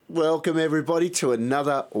Welcome everybody to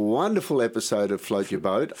another wonderful episode of Float Your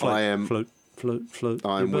Boat. Float I'm your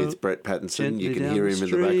with boat Brett Pattinson. You gently can down hear the him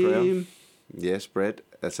in the background. stream. Yes, Brett,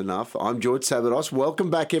 that's enough. I'm George Sabados. Welcome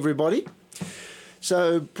back everybody.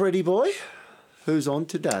 So, Bretty boy, who's on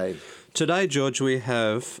today? Today, George, we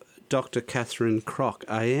have Dr. Catherine Kroc,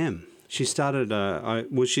 AM. She started,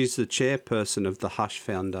 she's the chairperson of the Hush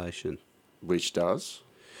Foundation, Which does?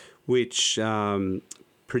 which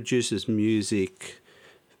produces music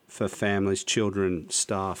for families, children,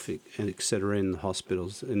 staff, and etc. in the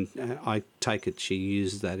hospitals. And I take it she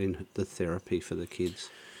uses that in the therapy for the kids.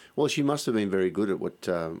 Well, she must have been very good at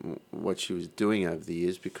what she was doing over the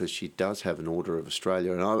years, because she does have an Order of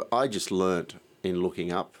Australia. And I just learnt in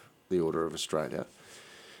looking up the Order of Australia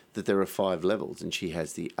that there are 5 levels, and she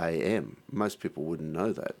has the AM. Most people wouldn't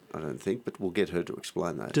know that, I don't think, but we'll get her to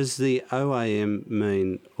explain that. Does the OAM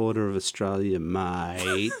mean Order of Australia,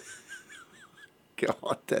 mate?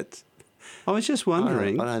 God, that's... I was just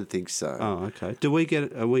wondering. I don't think so. Oh, okay.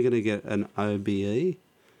 Are we going to get an OBE?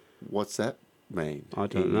 What's that mean? I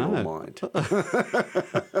don't in know. Your mind?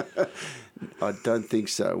 I don't think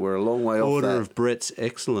so. We're a long way off Order that. of Brett's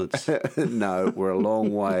Excellence. No, we're a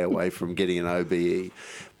long way away from getting an OBE.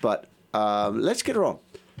 But let's get her on.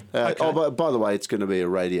 Okay. Oh, by the way, it's going to be a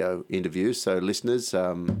radio interview, so listeners,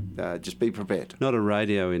 just be prepared. Not a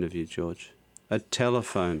radio interview, George. A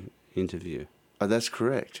telephone interview. Oh, that's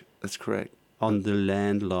correct. That's correct. On the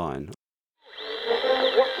landline.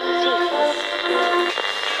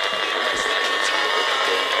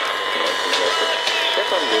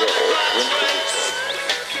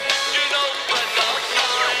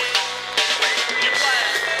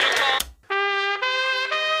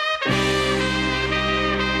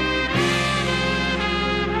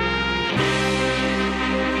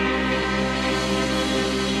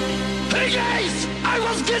 Hey guys! I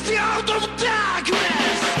was getting out of darkness!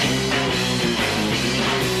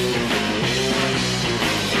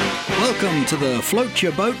 Welcome to the Float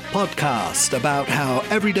Your Boat podcast, about how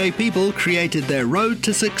everyday people created their road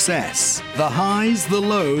to success. The highs, the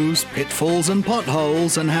lows, pitfalls and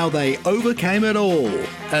potholes, and how they overcame it all.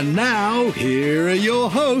 And now, here are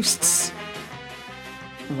your hosts.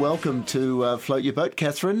 Welcome to Float Your Boat,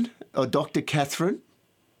 Catherine, or Dr. Catherine.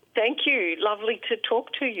 Thank you. Lovely to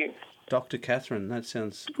talk to you. Dr. Catherine, that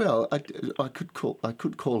sounds... Well, I could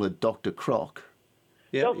call her Dr. Kroc.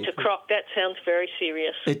 Yeah, Dr. Kroc, that sounds very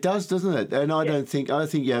serious. It does, doesn't it? And I think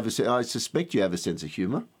you have I suspect you have a sense of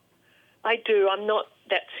humour. I do. I'm not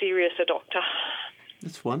that serious a doctor.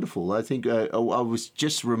 That's wonderful. I think I was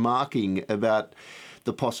just remarking about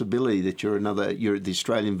the possibility that you're the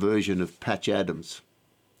Australian version of Patch Adams.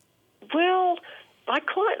 Well, I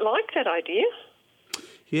quite like that idea.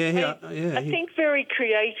 I think very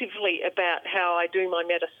creatively about how I do my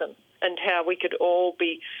medicine and how we could all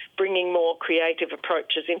be bringing more creative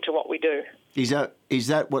approaches into what we do. Is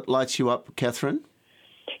that what lights you up, Catherine?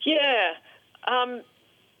 Yeah.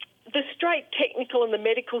 The straight technical and the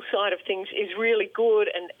medical side of things is really good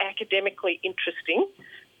and academically interesting,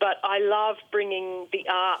 but I love bringing the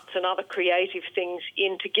arts and other creative things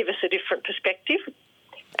in to give us a different perspective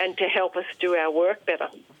and to help us do our work better.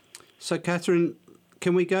 So, Catherine,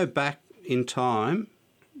 can we go back in time,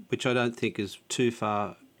 which I don't think is too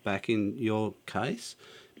far back in your case,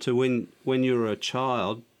 to when you were a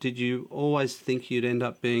child? Did you always think you'd end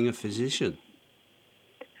up being a physician?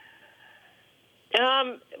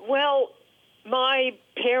 Well, my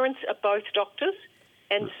parents are both doctors,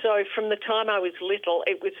 and so from the time I was little,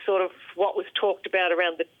 it was sort of what was talked about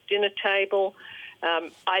around the dinner table.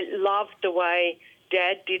 I loved the way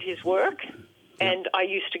Dad did his work, and I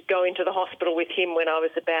used to go into the hospital with him when I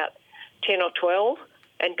was about 10 or 12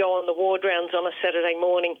 and go on the ward rounds on a Saturday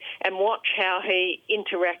morning and watch how he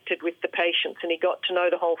interacted with the patients, and he got to know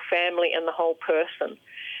the whole family and the whole person.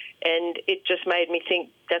 And it just made me think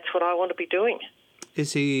that's what I want to be doing.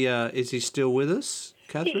 Is he still with us,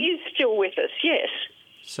 Catherine? He is still with us, yes.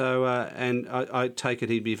 So, and I take it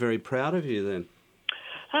he'd be very proud of you then?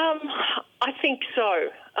 I think so.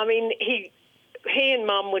 I mean, he and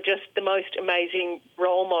Mum were just the most amazing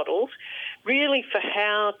role models, really, for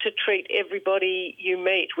how to treat everybody you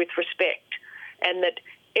meet with respect, and that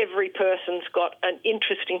every person's got an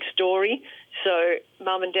interesting story. So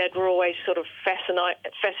Mum and Dad were always sort of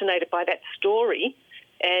fascinated by that story,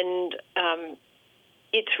 and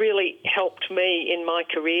it's really helped me in my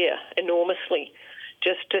career enormously,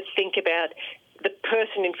 just to think about the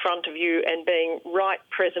person in front of you and being right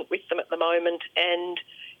present with them at the moment and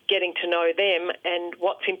getting to know them and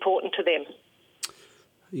what's important to them.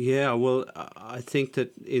 Yeah, well, I think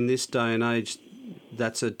that in this day and age,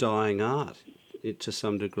 that's a dying art to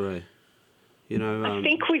some degree. You know, I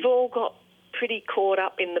think we've all got pretty caught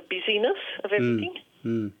up in the busyness of everything.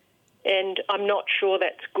 And I'm not sure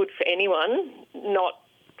that's good for anyone, not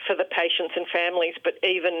for the patients and families, but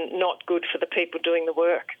even not good for the people doing the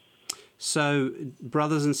work. So,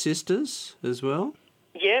 brothers and sisters as well?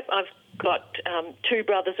 Yep, I've got 2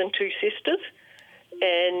 brothers and 2 sisters.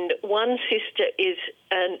 And one sister is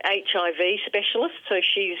an HIV specialist, so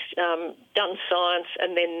she's done science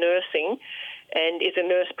and then nursing, and is a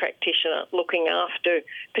nurse practitioner looking after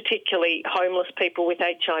particularly homeless people with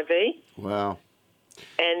HIV. Wow.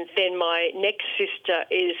 And then my next sister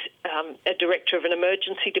is a director of an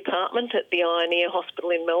emergency department at the Ioneer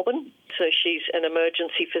Hospital in Melbourne, so she's an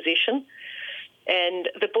emergency physician. And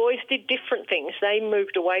the boys did different things. They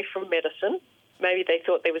moved away from medicine. Maybe they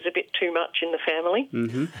thought there was a bit too much in the family.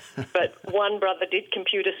 But one brother did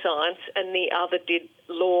computer science and the other did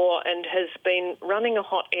law and has been running a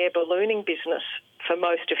hot air ballooning business for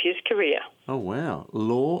most of his career. Oh, wow.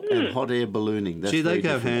 Law and hot air ballooning. That's Gee, they very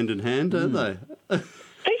go different. hand in hand, don't they?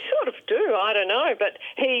 They sort of do, I don't know, but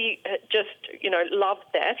he just, loved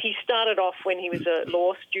that. He started off when he was a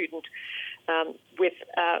law student with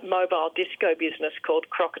a mobile disco business called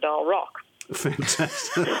Crocodile Rock.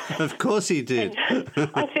 Fantastic. Of course he did.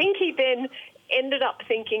 I think he then ended up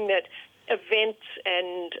thinking that events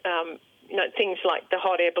and things like the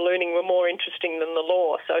hot air ballooning were more interesting than the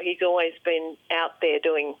law. So he's always been out there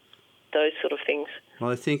doing those sort of things.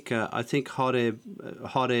 Well, I think hot air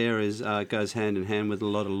goes hand in hand with a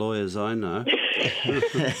lot of lawyers I know. He's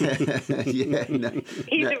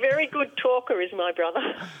a very good talker, is my brother.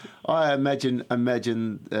 I imagine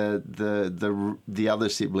the other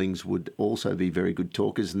siblings would also be very good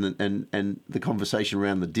talkers, and the conversation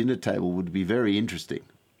around the dinner table would be very interesting.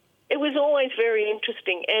 It was always very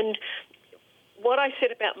interesting, and what I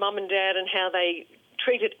said about Mum and Dad and how they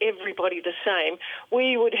treated everybody the same,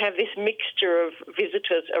 we would have this mixture of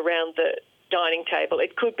visitors around the dining table.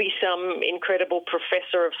 It could be some incredible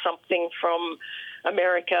professor of something from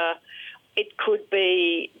America. It could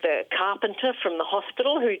be the carpenter from the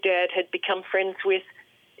hospital who Dad had become friends with.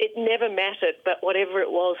 It never mattered, but whatever it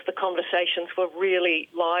was, the conversations were really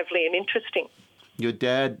lively and interesting. Your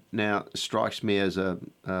dad now strikes me as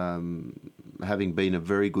having been a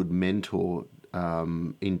very good mentor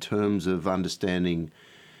in terms of understanding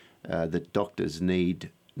that doctors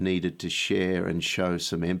needed to share and show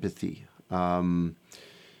some empathy.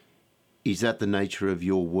 Is that the nature of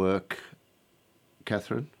your work,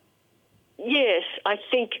 Catherine? Yes, I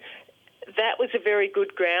think that was a very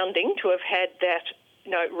good grounding to have had that,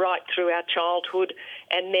 right through our childhood,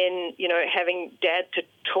 and then, having Dad to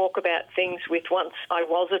talk about things with once I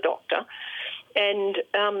was a doctor. And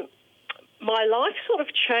my life sort of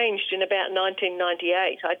changed in about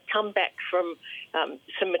 1998. I'd come back from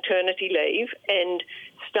some maternity leave and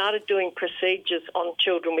started doing procedures on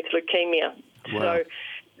children with leukemia. Wow. So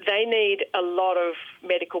they need a lot of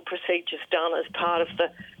medical procedures done as part of the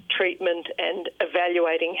treatment and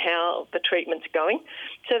evaluating how the treatment's going.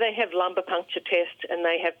 So they have lumbar puncture tests and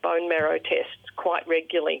they have bone marrow tests quite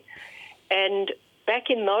regularly. And back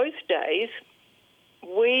in those days,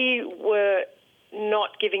 we were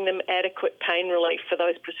not giving them adequate pain relief for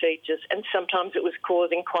those procedures, and sometimes it was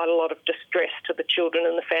causing quite a lot of distress to the children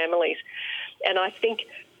and the families. And I think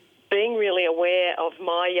being really aware of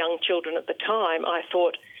my young children at the time, I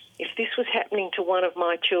thought, if this was happening to one of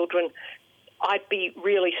my children, I'd be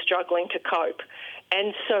really struggling to cope.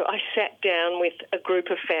 And so I sat down with a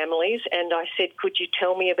group of families and I said, could you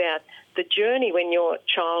tell me about the journey when your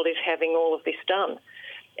child is having all of this done?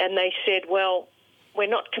 And they said, well, we're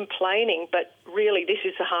not complaining, but really this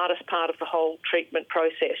is the hardest part of the whole treatment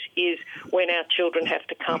process, is when our children have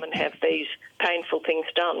to come and have these painful things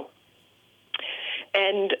done.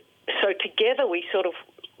 And so together we sort of,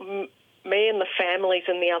 me and the families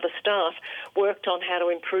and the other staff, worked on how to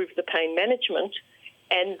improve the pain management,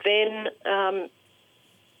 and then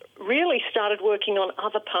really started working on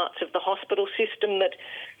other parts of the hospital system that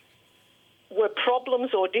were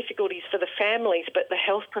problems or difficulties for the families, but the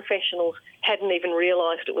health professionals hadn't even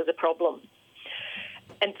realised it was a problem.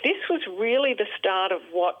 And this was really the start of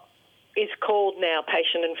what is called now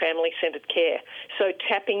patient and family-centred care. So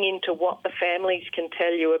tapping into what the families can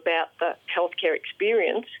tell you about the healthcare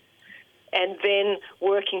experience, and then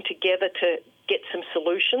working together to get some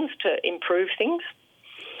solutions to improve things.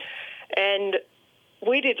 And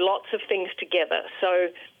we did lots of things together. So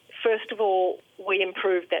first of all, we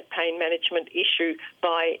improved that pain management issue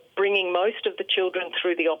by bringing most of the children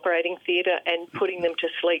through the operating theatre and putting them to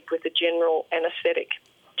sleep with a general anaesthetic.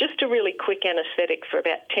 Just a really quick anaesthetic for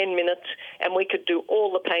about 10 minutes, and we could do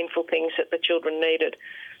all the painful things that the children needed.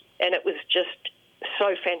 And it was just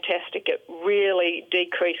so fantastic. It really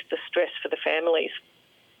decreased the stress for the families.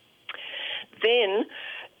 Then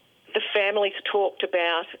the families talked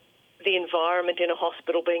about the environment in a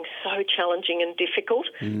hospital being so challenging and difficult,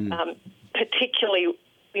 particularly,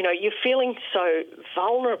 you know, you're feeling so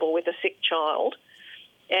vulnerable with a sick child.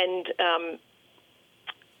 And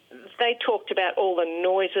they talked about all the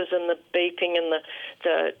noises and the beeping and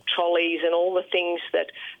the trolleys and all the things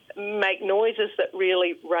that make noises that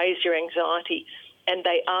really raise your anxiety. And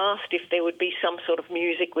they asked if there would be some sort of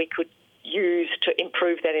music we could use to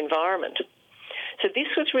improve that environment. So this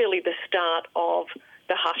was really the start of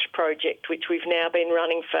the Hush project, which we've now been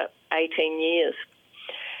running for 18 years.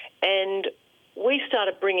 And we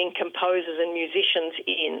started bringing composers and musicians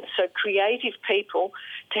in, so creative people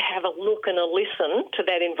to have a look and a listen to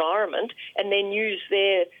that environment and then use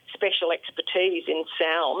their special expertise in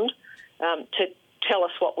sound to tell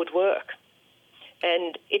us what would work.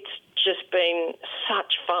 And it's just been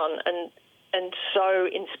such fun and so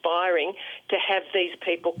inspiring to have these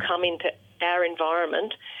people come into our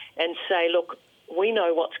environment and say, look, we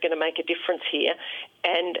know what's going to make a difference here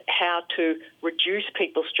and how to reduce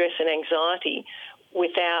people's stress and anxiety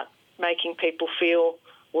without making people feel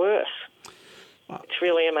worse. It's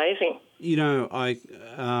really amazing. You know, I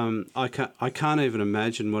can't even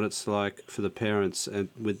imagine what it's like for the parents and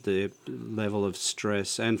with the level of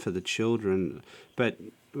stress and for the children. But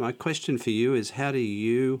my question for you is, how do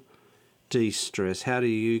you de-stress? How do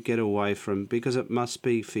you get away from, because it must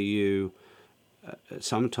be for you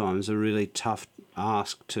sometimes a really tough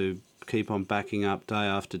ask to keep on backing up day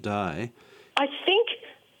after day. I think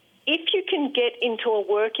if you can get into a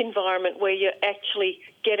work environment where you're actually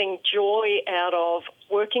getting joy out of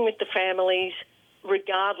working with the families,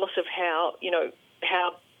 regardless of how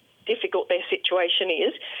difficult their situation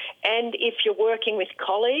is, and if you're working with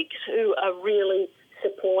colleagues who are really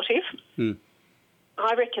supportive,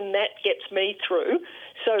 I reckon that gets me through.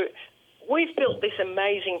 So we've built this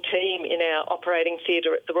amazing team in our operating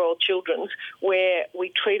theatre at the Royal Children's where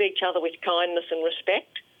we treat each other with kindness and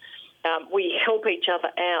respect. We help each other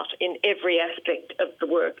out in every aspect of the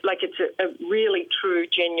work. Like, it's a really true,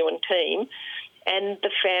 genuine team, and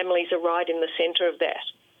the families are right in the centre of that.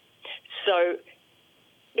 So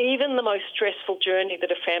even the most stressful journey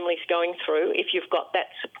that a family's going through, if you've got that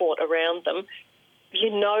support around them, you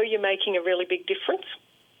know you're making a really big difference.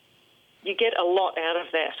 You get a lot out of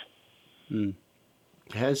that.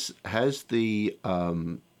 Has the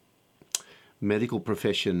medical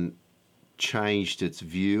profession changed its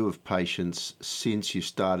view of patients since you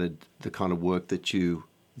started the kind of work that you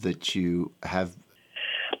have?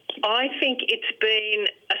 I think it's been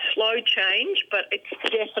a slow change, but it's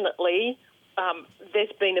definitely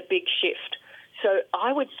there's been a big shift. So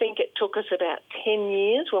I would think it took us about 10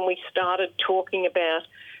 years when we started talking about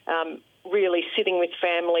really sitting with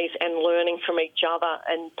families and learning from each other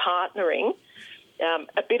and partnering.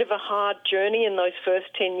 A bit of a hard journey in those first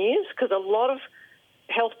 10 years because a lot of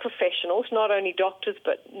health professionals, not only doctors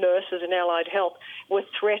but nurses and allied health, were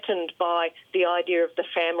threatened by the idea of the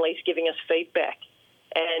families giving us feedback.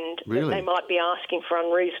 And really? They might be asking for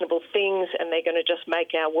unreasonable things and they're going to just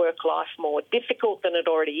make our work life more difficult than it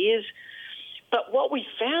already is. But what we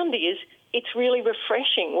found is it's really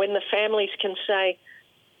refreshing when the families can say,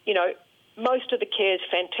 you know, most of the care is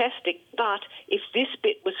fantastic, but if this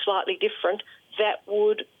bit was slightly different, that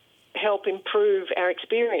would help improve our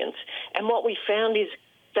experience. And what we found is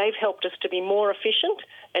they've helped us to be more efficient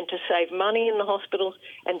and to save money in the hospitals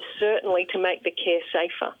and certainly to make the care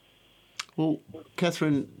safer. Well,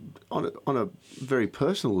 Catherine, on a very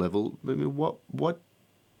personal level, I mean, what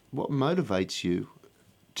motivates you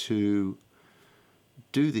to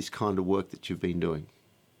do this kind of work that you've been doing?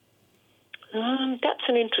 That's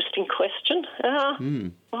an interesting question.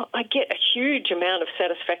 Well, I get a huge amount of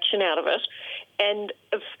satisfaction out of it and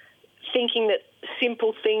of thinking that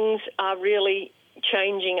simple things are really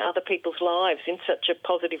changing other people's lives in such a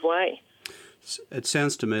positive way. It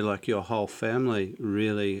sounds to me like your whole family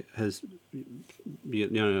really has, you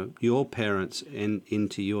know, your parents and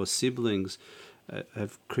into your siblings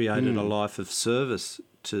have created a life of service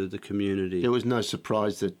to the community. There was no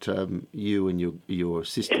surprise that you and your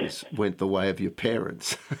sisters went the way of your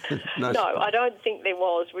parents. No, I don't think there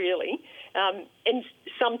was really. And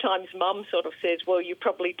sometimes Mum sort of says, well, you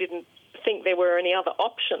probably didn't think there were any other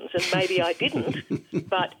options, and maybe I didn't,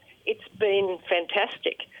 but it's been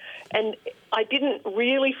fantastic. And I didn't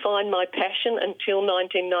really find my passion until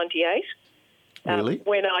 1998, really?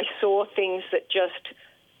 When I saw things that just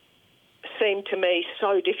seemed to me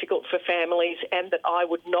so difficult for families and that I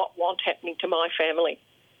would not want happening to my family.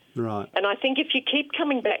 Right. And I think if you keep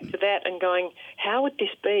coming back to that and going, how would this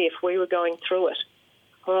be if we were going through it?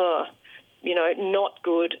 oh, not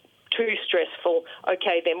good, too stressful.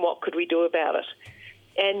 Okay, then what could we do about it?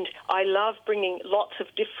 And I love bringing lots of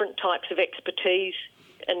different types of expertise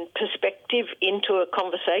and perspective into a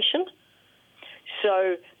conversation.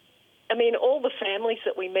 So, all the families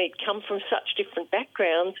that we meet come from such different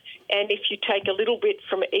backgrounds, and if you take a little bit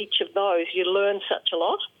from each of those, you learn such a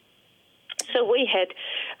lot. So we had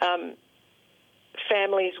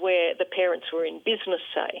families where the parents were in business,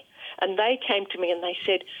 say, and they came to me and they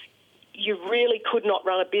said, you really could not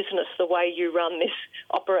run a business the way you run this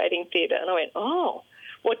operating theatre. And I went, oh,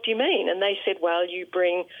 what do you mean? And they said, well, you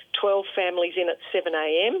bring 12 families in at 7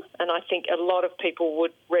 a.m, and I think a lot of people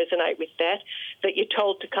would resonate with that you're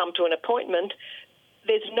told to come to an appointment.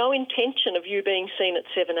 There's no intention of you being seen at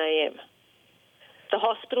 7 a.m. The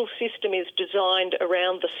hospital system is designed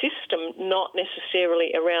around the system, not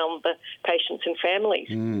necessarily around the patients and families.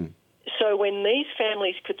 So when these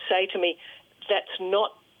families could say to me, that's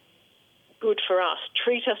not good for us,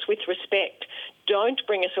 treat us with respect, don't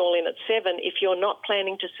bring us all in at 7 if you're not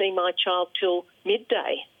planning to see my child till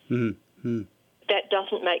midday. That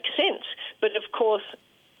doesn't make sense. But of course,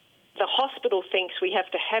 the hospital thinks we have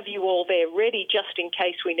to have you all there ready just in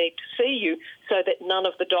case we need to see you, so that none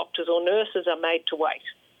of the doctors or nurses are made to wait.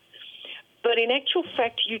 But in actual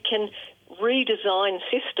fact, you can redesign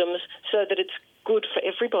systems so that it's good for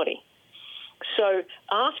everybody. So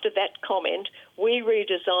after that comment, we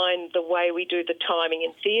redesigned the way we do the timing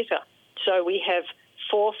in theatre. So we have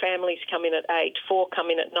 4 families come in at 8, 4 come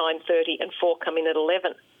in at 9:30 and 4 come in at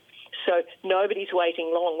 11. So nobody's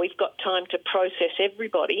waiting long. We've got time to process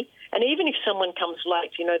everybody. And even if someone comes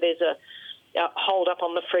late, there's a hold up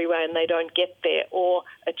on the freeway and they don't get there, or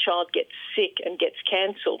a child gets sick and gets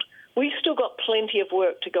cancelled, we've still got plenty of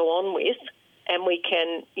work to go on with, and we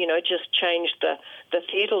can, just change the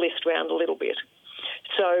theatre list around a little bit.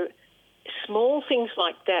 So small things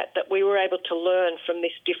like that we were able to learn from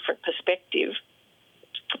this different perspective,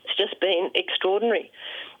 it's just been extraordinary.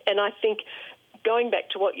 And I think, going back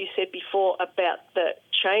to what you said before about the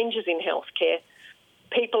changes in healthcare,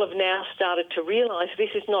 people have now started to realise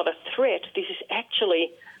this is not a threat. This is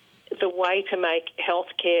actually the way to make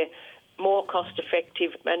healthcare more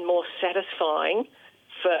cost-effective and more satisfying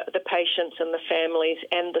for the patients and the families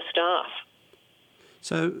and the staff.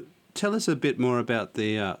 So tell us a bit more about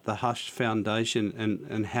the Hush Foundation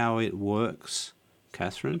and how it works,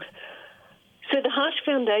 Catherine. So the Hush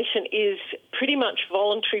Foundation is pretty much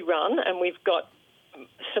voluntary run, and we've got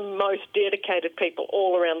some most dedicated people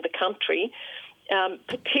all around the country,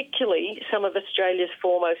 particularly some of Australia's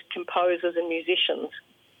foremost composers and musicians.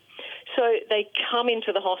 So they come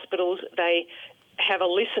into the hospitals, they have a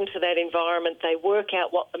listen to that environment, they work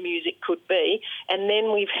out what the music could be, and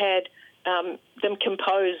then we've had them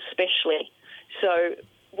compose specially. So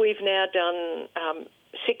we've now done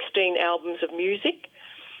 16 albums of music.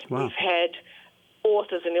 Wow. We've had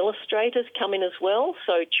authors and illustrators come in as well,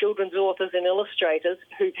 so children's authors and illustrators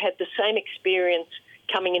who've had the same experience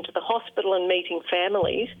coming into the hospital and meeting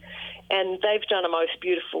families, and they've done a most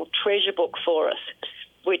beautiful treasure book for us,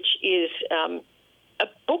 which is a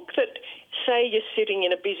book that, say you're sitting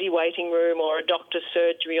in a busy waiting room or a doctor's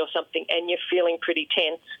surgery or something and you're feeling pretty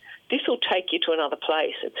tense, this will take you to another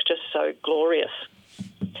place. It's just so glorious.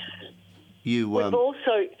 We've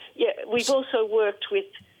also worked with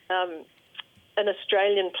an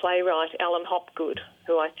Australian playwright, Alan Hopgood,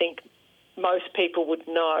 who I think most people would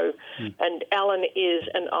know. And Alan is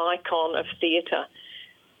an icon of theatre.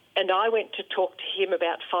 And I went to talk to him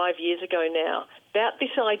about 5 years ago now about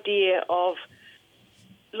this idea of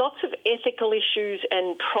lots of ethical issues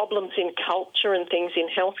and problems in culture and things in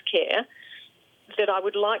healthcare that I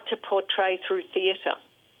would like to portray through theatre.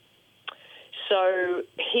 So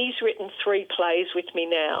he's written 3 plays with me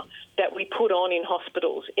now that we put on in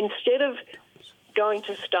hospitals. Instead of going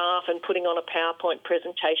to staff and putting on a PowerPoint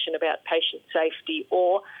presentation about patient safety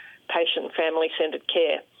or patient and family-centred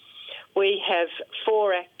care, we have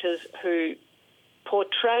 4 actors who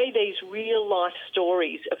portray these real-life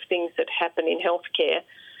stories of things that happen in healthcare.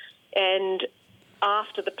 And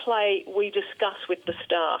after the play, we discuss with the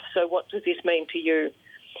staff, so what does this mean to you?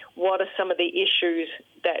 What are some of the issues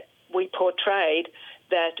that we portrayed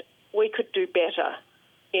that we could do better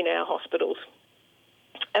in our hospitals?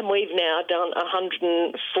 And we've now done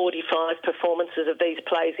 145 performances of these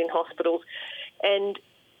plays in hospitals, and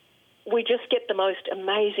we just get the most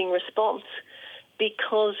amazing response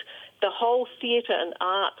because the whole theatre and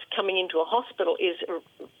arts coming into a hospital is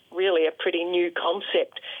really a pretty new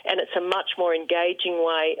concept, and it's a much more engaging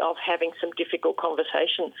way of having some difficult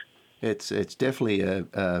conversations. It's definitely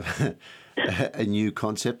a new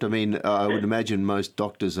concept. I mean, I would imagine most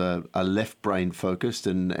doctors are left brain focused,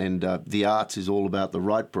 and the arts is all about the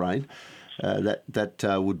right brain.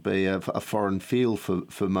 That would be a foreign field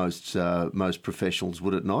for most professionals,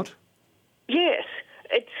 would it not? Yes,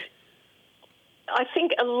 I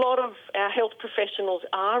think a lot of our health professionals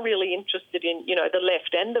are really interested in, the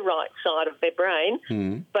left and the right side of their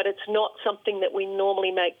brain, but it's not something that we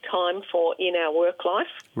normally make time for in our work life.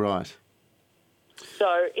 Right.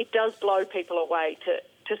 So it does blow people away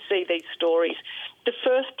to see these stories. The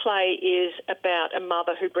first play is about a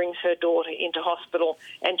mother who brings her daughter into hospital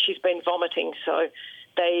and she's been vomiting, so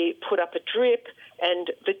they put up a drip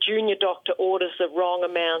and the junior doctor orders the wrong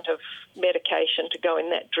amount of medication to go in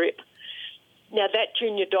that drip. Now, that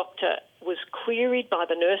junior doctor was queried by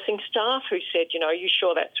the nursing staff who said, are you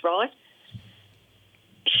sure that's right?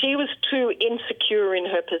 She was too insecure in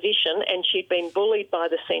her position and she'd been bullied by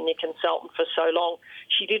the senior consultant for so long,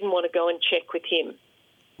 she didn't want to go and check with him.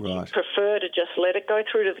 Right. She'd prefer to just let it go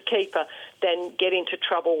through to the keeper than get into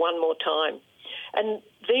trouble one more time. And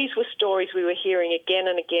these were stories we were hearing again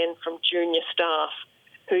and again from junior staff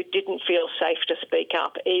who didn't feel safe to speak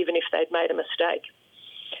up, even if they'd made a mistake.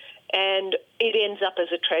 And it ends up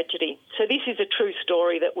as a tragedy. So this is a true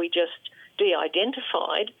story that we just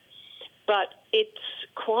de-identified, but it's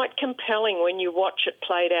quite compelling when you watch it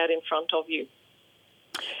played out in front of you.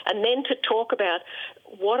 And then to talk about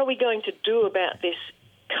what are we going to do about this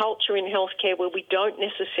culture in healthcare where we don't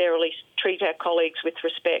necessarily treat our colleagues with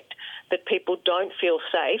respect, that people don't feel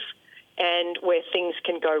safe, and where things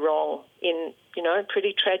can go wrong in,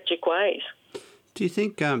 pretty tragic ways. Do you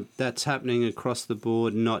think that's happening across the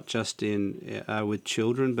board, not just in with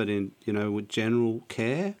children, but in with general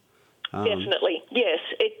care? Definitely, yes.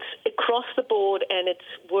 It's across the board and it's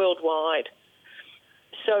worldwide.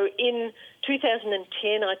 So in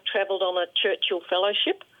 2010, I travelled on a Churchill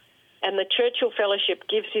Fellowship, and the Churchill Fellowship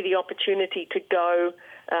gives you the opportunity to go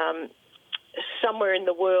somewhere in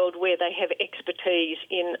the world where they have expertise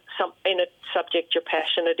in a subject you're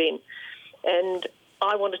passionate in. And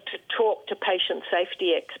I wanted to talk to patient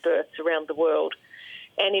safety experts around the world.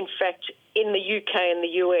 And in fact, in the UK and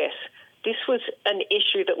the US, this was an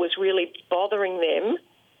issue that was really bothering them,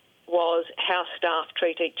 was how staff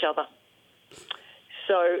treat each other.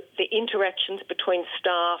 So the interactions between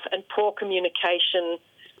staff and poor communication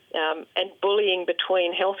and bullying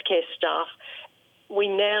between healthcare staff, we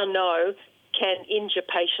now know can injure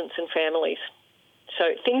patients and families.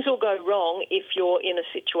 So things will go wrong if you're in a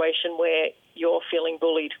situation where you're feeling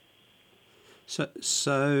bullied.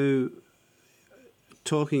 So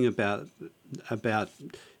talking about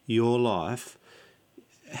your life,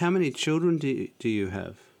 how many children do you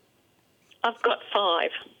have? I've got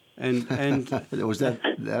 5. And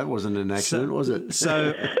that wasn't an accident, was it?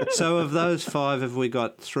 So of those 5, have we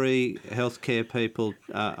got 3 healthcare people,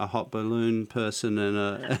 a hot balloon person, and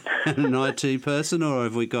an IT person, or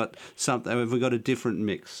have we got something? Have we got a different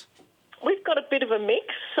mix? We've got a bit of a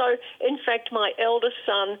mix. So, in fact, my eldest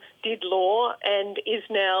son did law and is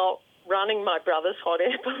now running my brother's hot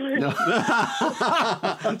air balloon. No.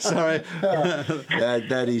 Sorry.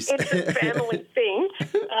 That is... It's a family thing.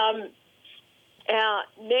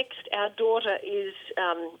 Our daughter is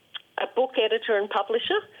a book editor and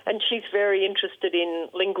publisher, and she's very interested in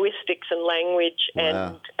linguistics and language.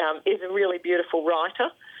 Wow. And is a really beautiful writer.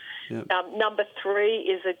 Yep. Number 3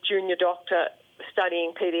 is a junior doctor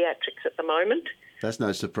studying paediatrics at the moment. That's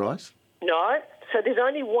no surprise. No. So there's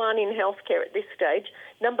only one in healthcare at this stage.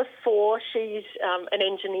 Number 4, she's an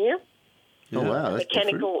engineer. Oh, wow. That's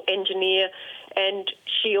mechanical engineer, and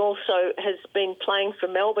she also has been playing for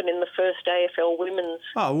Melbourne in the first AFL Women's.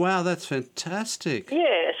 Oh, wow, that's fantastic.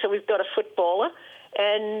 Yeah, so we've got a footballer,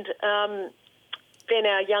 and then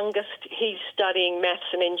our youngest, he's studying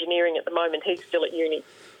maths and engineering at the moment. He's still at uni.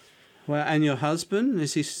 Well, and your husband, can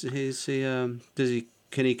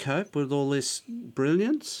he cope with all this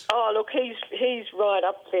brilliance? Oh, look, he's right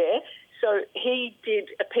up there. So he did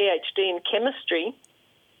a PhD in chemistry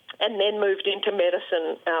and then moved into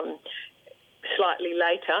medicine slightly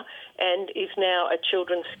later, and is now a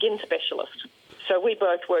children's skin specialist. So we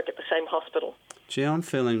both work at the same hospital. Gee, I'm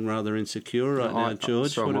feeling rather insecure right now,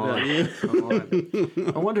 George. So what about you?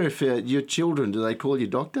 I wonder if your children, do they call you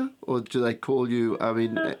doctor, or do they call you,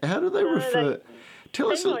 how do they refer?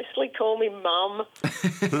 Tell us. They mostly call me mum.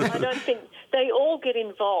 I don't think they all get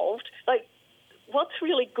involved. Like, what's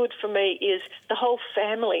really good for me is the whole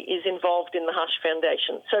family is involved in the Hush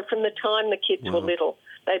Foundation. So from the time the kids were little,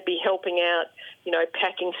 they'd be helping out,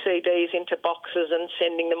 packing CDs into boxes and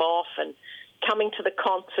sending them off, and coming to the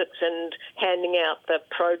concerts and handing out the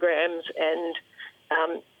programs. And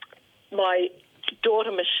my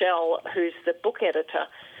daughter Michelle, who's the book editor,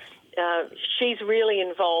 she's really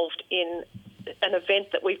involved in an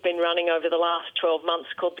event that we've been running over the last 12 months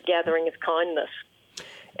called The Gathering of Kindness.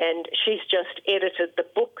 And she's just edited the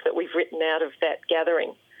book that we've written out of that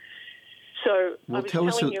gathering. So well, tell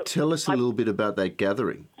us a little bit about that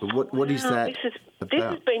gathering. What is that about? This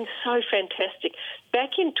has been so fantastic.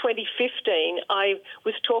 Back in 2015, I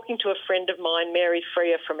was talking to a friend of mine, Mary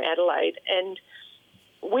Freer from Adelaide, and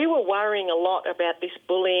we were worrying a lot about this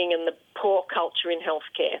bullying and the poor culture in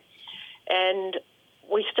healthcare. And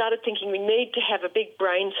we started thinking we need to have a big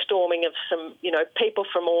brainstorming of some, people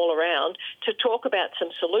from all around to talk about some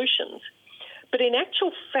solutions. But in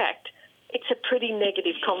actual fact, it's a pretty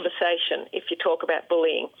negative conversation if you talk about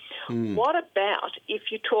bullying. What about if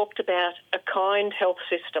you talked about a kind health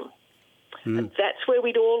system? And that's where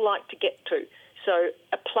we'd all like to get to. So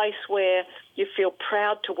a place where you feel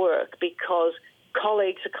proud to work because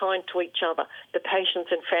colleagues are kind to each other. The patients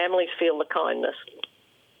and families feel the kindness.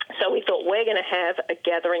 So we thought we're going to have a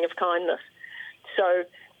gathering of kindness. So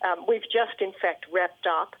we've just, in fact, wrapped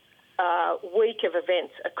up a week of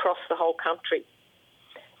events across the whole country.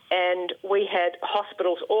 And we had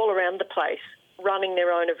hospitals all around the place running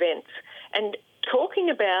their own events and talking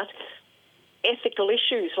about ethical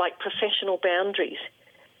issues like professional boundaries.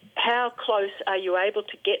 How close are you able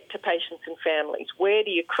to get to patients and families? Where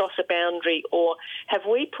do you cross a boundary? Or have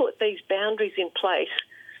we put these boundaries in place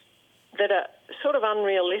that are sort of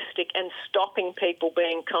unrealistic and stopping people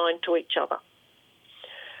being kind to each other?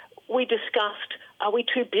 We discussed, are we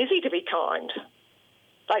too busy to be kind?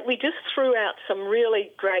 We just threw out some really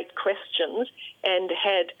great questions and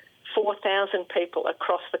had 4,000 people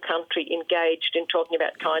across the country engaged in talking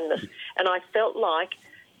about kindness. And I felt like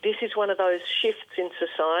this is one of those shifts in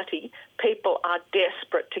society. People are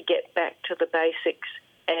desperate to get back to the basics,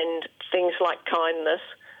 and things like kindness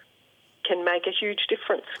can make a huge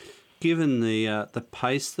difference. Given the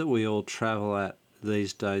pace that we all travel at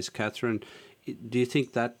these days, Catherine, do you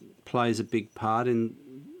think that plays a big part in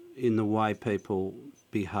the way people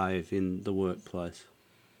behave in the workplace?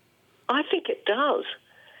 I think it does.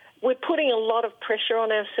 We're putting a lot of pressure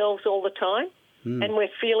on ourselves all the time, and we're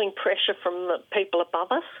feeling pressure from the people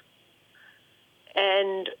above us.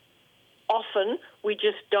 And often we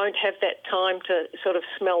just don't have that time to sort of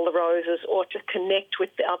smell the roses or to connect with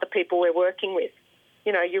the other people we're working with.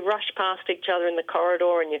 You rush past each other in the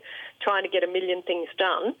corridor and you're trying to get a million things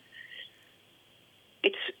done.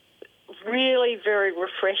 It's really very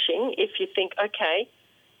refreshing if you think, okay,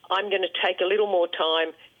 I'm going to take a little more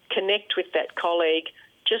time, connect with that colleague,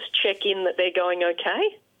 just check in that they're going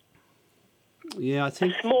okay. Yeah, I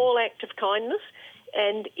think... A small act of kindness,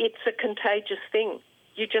 and it's a contagious thing.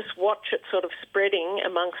 You just watch it sort of spreading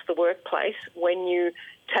amongst the workplace when you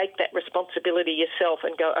take that responsibility yourself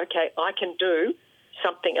and go, okay, I can do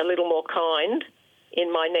something a little more kind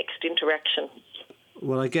in my next interaction.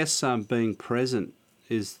 Well, I guess being present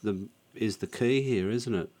is the key here,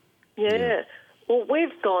 isn't it? Yeah. Well,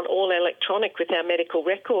 we've gone all electronic with our medical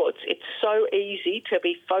records. It's so easy to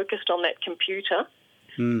be focused on that computer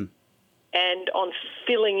and on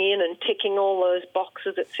filling in and ticking all those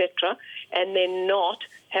boxes, etc., and then not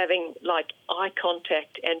having eye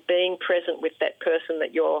contact and being present with that person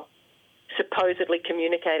that you're supposedly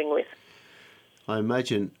communicating with. I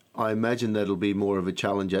imagine that'll be more of a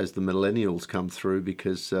challenge as the millennials come through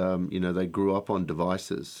because they grew up on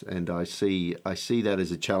devices, and I see that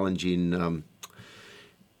as a challenge in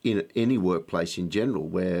any workplace in general,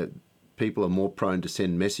 where people are more prone to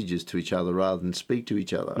send messages to each other rather than speak to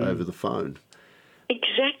each other over the phone.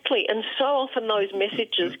 Exactly, and so often those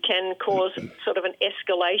messages can cause sort of an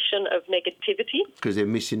escalation of negativity. Because they're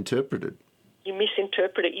misinterpreted. You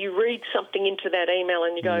misinterpret it. You read something into that email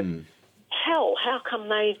and you go, hell, how come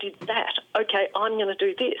they did that? Okay, I'm going to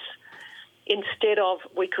do this. Instead of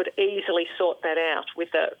we could easily sort that out with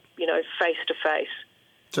a, face-to-face.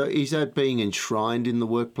 So is that being enshrined in the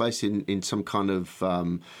workplace in some kind of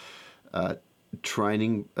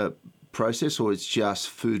training process, or it's just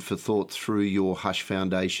food for thought through your Hush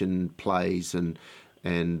Foundation plays and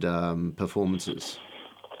performances?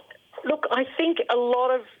 Look, I think a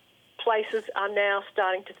lot of places are now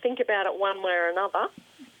starting to think about it one way or another,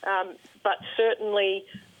 but certainly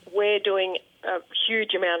we're doing a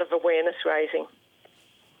huge amount of awareness raising.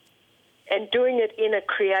 And doing it in a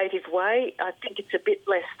creative way, I think it's a bit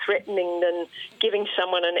less threatening than giving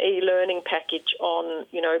someone an e-learning package on,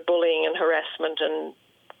 bullying and harassment and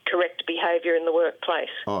correct behaviour in the workplace.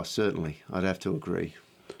 Oh, certainly. I'd have to agree.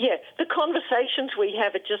 Yeah, the conversations we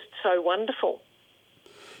have are just so wonderful.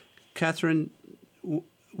 Catherine,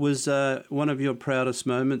 was one of your proudest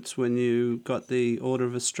moments when you got the Order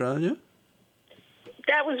of Australia?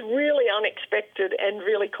 that was really unexpected and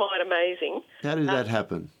really quite amazing. How did that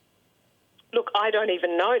happen? Look, I don't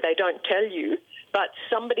even know. They don't tell you. But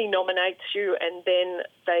somebody nominates you and then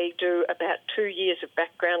they do about 2 years of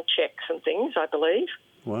background checks and things, I believe.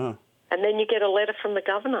 Wow. And then you get a letter from the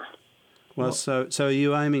governor. Well, so are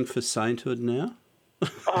you aiming for sainthood now?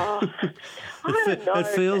 Oh, I don't know. It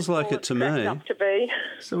feels That's like all it it's to cracked me. up to be.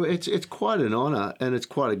 So it's quite an honour and it's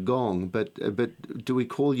quite a gong, but do we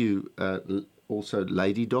call you also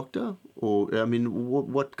Lady Doctor? Or, I mean,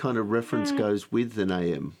 what kind of reference goes with an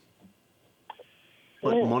AM?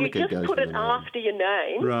 What moniker you just goes put with it an AM? after your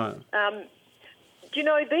name. Right. Do you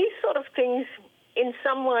know, these sort of things, in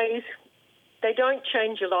some ways, they don't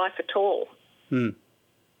change your life at all.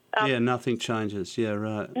 Yeah, nothing changes. Yeah,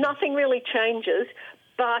 right. Nothing really changes,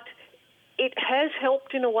 but it has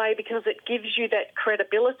helped in a way because it gives you that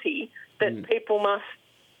credibility that people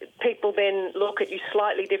then look at you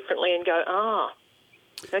slightly differently and go,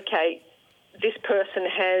 okay, this person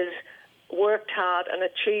has worked hard and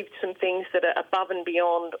achieved some things that are above and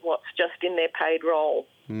beyond what's just in their paid role.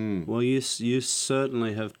 Well, you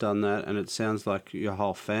certainly have done that, and it sounds like your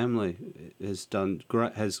whole family has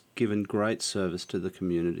given great service to the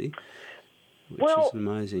community, which is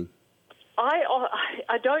amazing.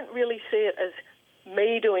 I don't really see it as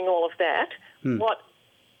me doing all of that.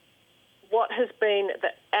 What has been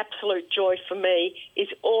the absolute joy for me is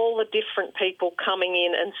all the different people coming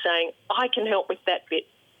in and saying, I can help with that bit.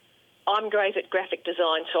 I'm great at graphic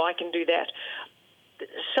design, so I can do that.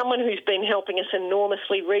 Someone who's been helping us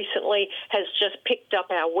enormously recently has just picked up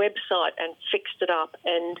our website and fixed it up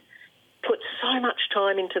and put so much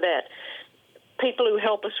time into that. People who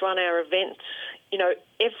help us run our events, you know,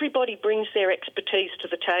 everybody brings their expertise to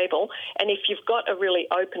the table, and if you've got a really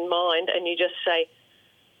open mind and you just say,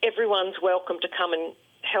 everyone's welcome to come and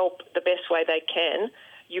help the best way they can,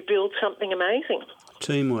 you build something amazing.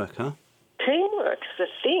 Teamwork, huh? Teamwork's the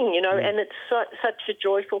thing, you know, and it's such a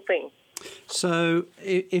joyful thing. So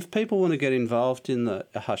if people want to get involved in the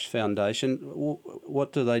Hush Foundation,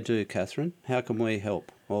 what do they do, Catherine? How can we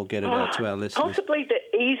help or get it out to our listeners? Possibly the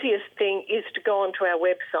easiest thing is to go onto our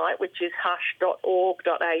website, which is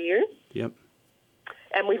hush.org.au. Yep.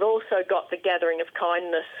 And we've also got the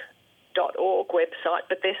gatheringofkindness.org website,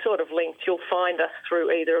 but they're sort of linked. You'll find us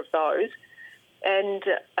through either of those. And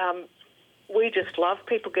we just love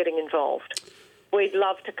people getting involved. We'd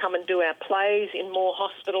love to come and do our plays in more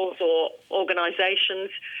hospitals or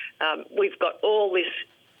organisations. We've got all this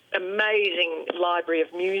amazing library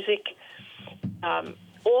of music.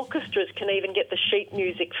 Orchestras can even get the sheet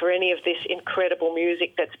music for any of this incredible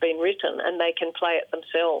music that's been written, and they can play it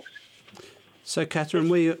themselves. So, Catherine,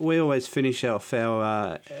 we always finish off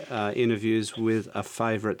our interviews with a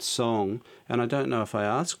favourite song, and I don't know if I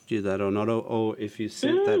asked you that or not, or if you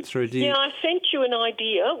sent that through. Yeah, I sent you an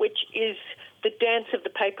idea, which is The Dance of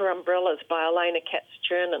the Paper Umbrellas by Elena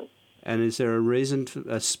Katz-Chernin. And is there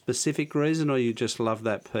a specific reason, or you just love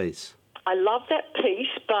that piece? I love that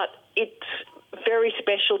piece, but it's very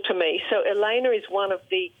special to me. So Elena is one of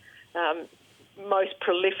the most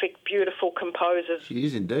prolific, beautiful composers. She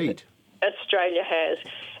is indeed. Australia has,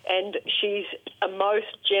 and she's a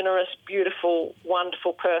most generous, beautiful,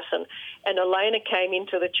 wonderful person. And Elena came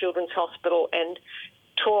into the Children's Hospital and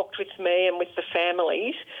talked with me and with the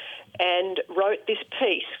families and wrote this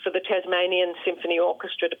piece for the Tasmanian Symphony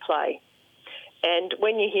Orchestra to play. And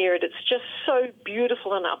when you hear it, it's just so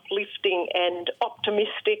beautiful and uplifting and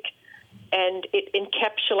optimistic, and it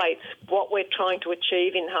encapsulates what we're trying to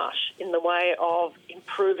achieve in Hush in the way of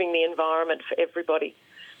improving the environment for everybody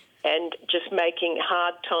and just making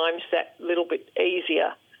hard times that little bit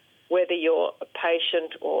easier, whether you're a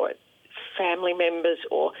patient or family members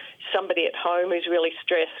or somebody at home who's really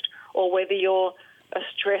stressed, or whether you're a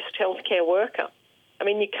stressed healthcare worker. I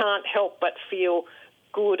mean, you can't help but feel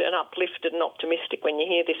good and uplifted and optimistic when you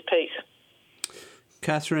hear this piece.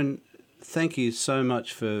 Catherine, thank you so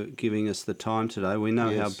much for giving us the time today. We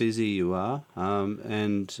know how busy you are,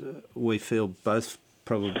 and we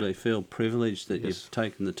probably feel privileged that you've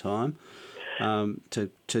taken the time to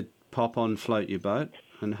pop on Float Your Boat,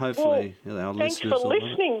 and hopefully our thanks listeners for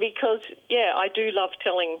listening, because, I do love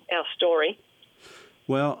telling our story.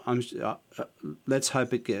 Well, let's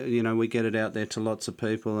hope we get it out there to lots of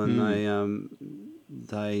people, and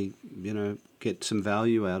they get some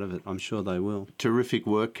value out of it. I'm sure they will. Terrific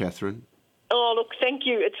work, Catherine. Oh, look, thank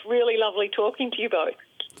you. It's really lovely talking to you both.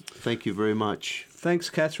 Thank you very much. Thanks,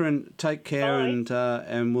 Catherine. Take care, Bye.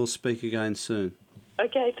 and we'll speak again soon.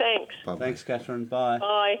 Okay, thanks. Bye-bye. Thanks, Catherine. Bye.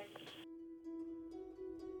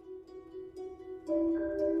 Bye.